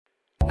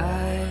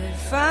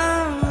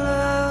Found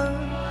love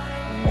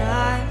when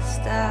I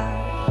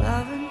stopped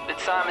loving. The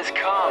time has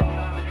come.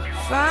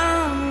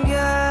 Found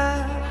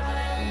God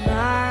when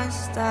I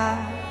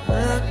stopped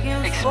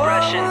looking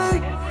Expressions,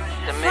 forward.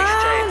 the mixtape.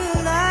 Found a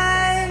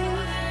life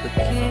but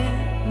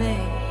can't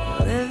make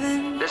a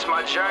living. This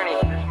my journey,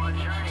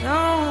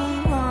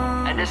 Don't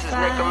want and this is to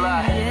find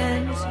Nikolai. the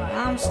end, so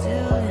I'm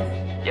still in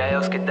it. Yeah,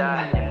 else could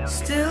die.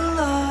 Still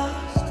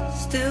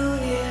lost, still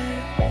here.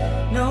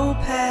 No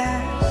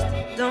past,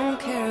 don't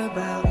care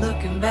about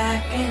looking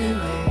back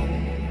anyway.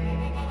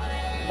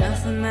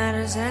 Nothing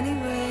matters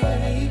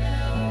anyway.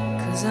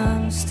 Cause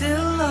I'm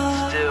still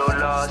lost,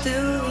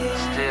 still here.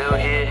 Still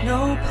here.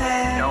 No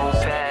past, No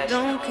past,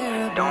 don't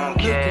care about don't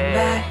looking care.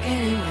 back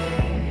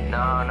anyway.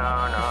 No.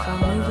 If I'm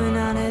moving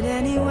on it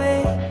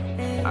anyway.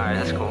 Alright,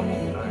 that's cool.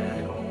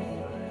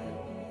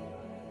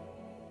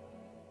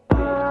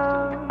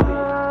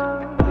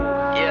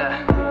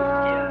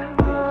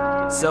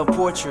 Yeah.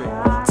 Self-portrait,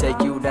 take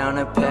you down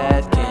a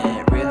path.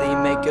 Can't really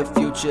make a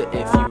future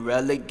if you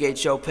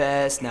relegate your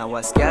past. Now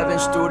I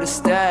scavenge through the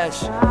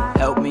stash,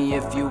 help me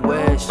if you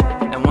wish.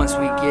 And once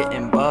we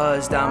getting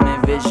buzzed, I'm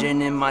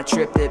envisioning my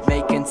trip that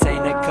may contain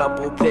a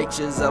couple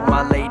pictures of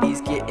my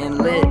ladies getting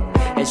lit.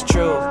 It's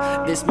true,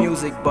 this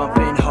music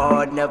bumping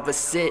hard, never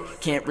sit,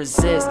 can't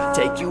resist.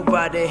 Take you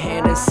by the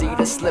hand and see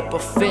the slip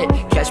of fit.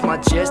 Catch my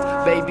gist,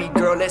 baby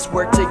girl, let's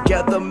work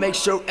together. Make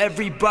sure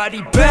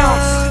everybody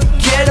bounce.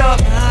 Get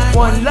up,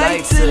 one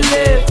life to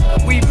live.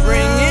 We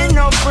bring in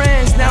our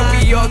friends, now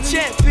we all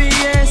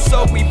champions,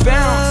 so we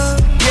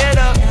bounce. Get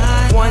up,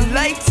 one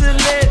life to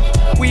live.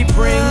 We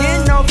bring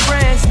in our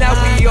friends, now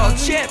we all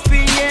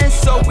champions,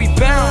 so we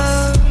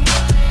bounce.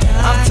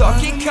 I'm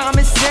talking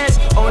common sense,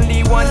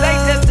 only one life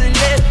left to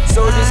live,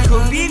 so this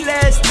could be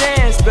last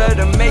dance.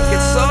 Better make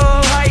it so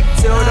hype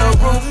till the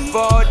roof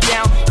fall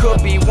down.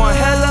 Could be one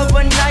hell of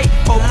a night,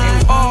 hope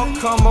you all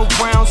come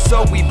around,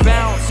 so we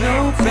bounce.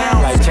 Bounce.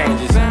 Life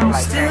changes.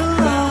 Still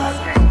lost,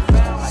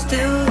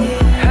 still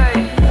here.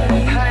 Hey.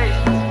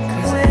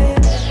 Cause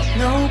there's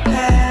no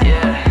path.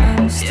 Yeah.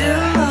 I'm still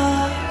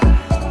lost,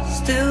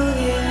 still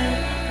here.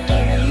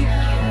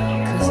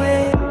 Cause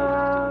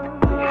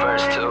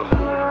Verse 2.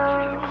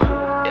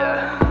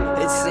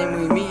 Yeah. It seemed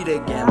we meet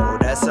again, well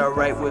that's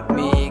alright with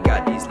me.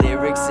 Got these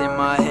lyrics in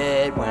my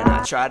head when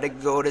I try to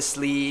go to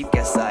sleep.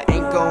 Guess I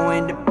ain't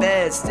going to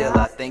bed, still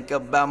I think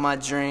about my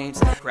dreams.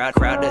 Crowd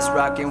that's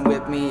rocking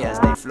with me as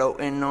they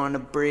floating on the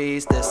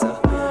breeze. There's a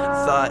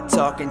thought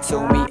talking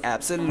to me,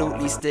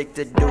 absolutely stick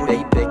to do.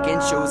 They pick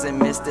and choose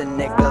and Mr.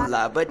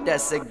 Nikolai, but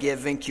that's a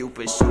given.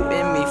 Cupid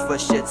shooting me for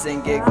shits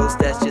and giggles,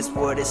 that's just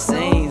what it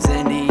seems.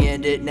 In the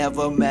end it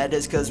never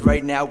matters, cause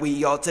right now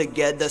we all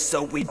together,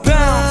 so we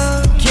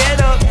bounce.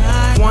 Get up,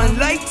 one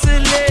life to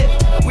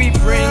live. We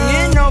bring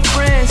in our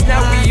friends,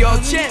 now we all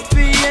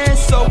champions,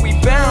 so we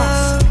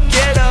bounce.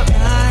 Get up,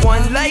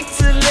 one life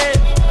to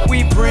live.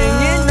 We bring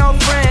in our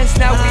friends,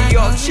 now we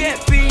all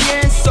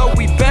champions, so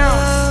we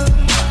bounce.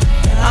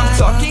 I'm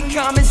talking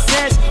common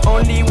sense,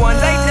 only one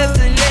life left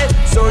to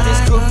live, so this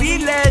could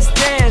be last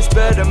dance.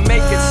 Better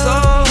make it so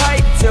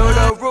hype till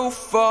the roof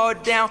fall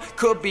down.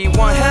 Could be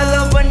one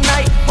hell of a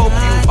night, hope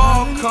you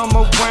all come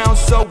around,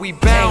 so we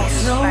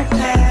bounce. no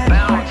path.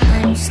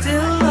 I'm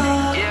still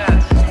lost, Yeah.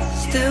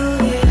 still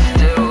here.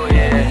 Still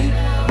here.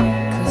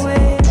 Cause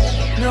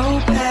there's no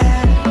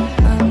path.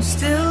 I'm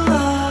still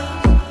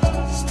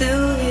lost,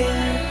 still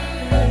here.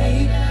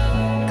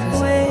 Cause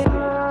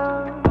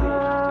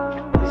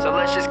So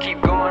let's just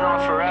keep going on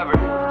forever.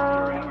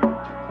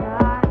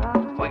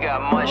 We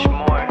got much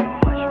more.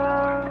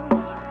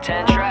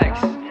 10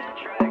 tracks.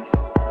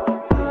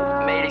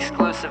 Made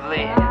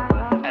exclusively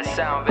at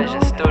Sound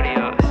Vision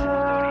Studios.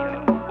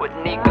 With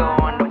Nico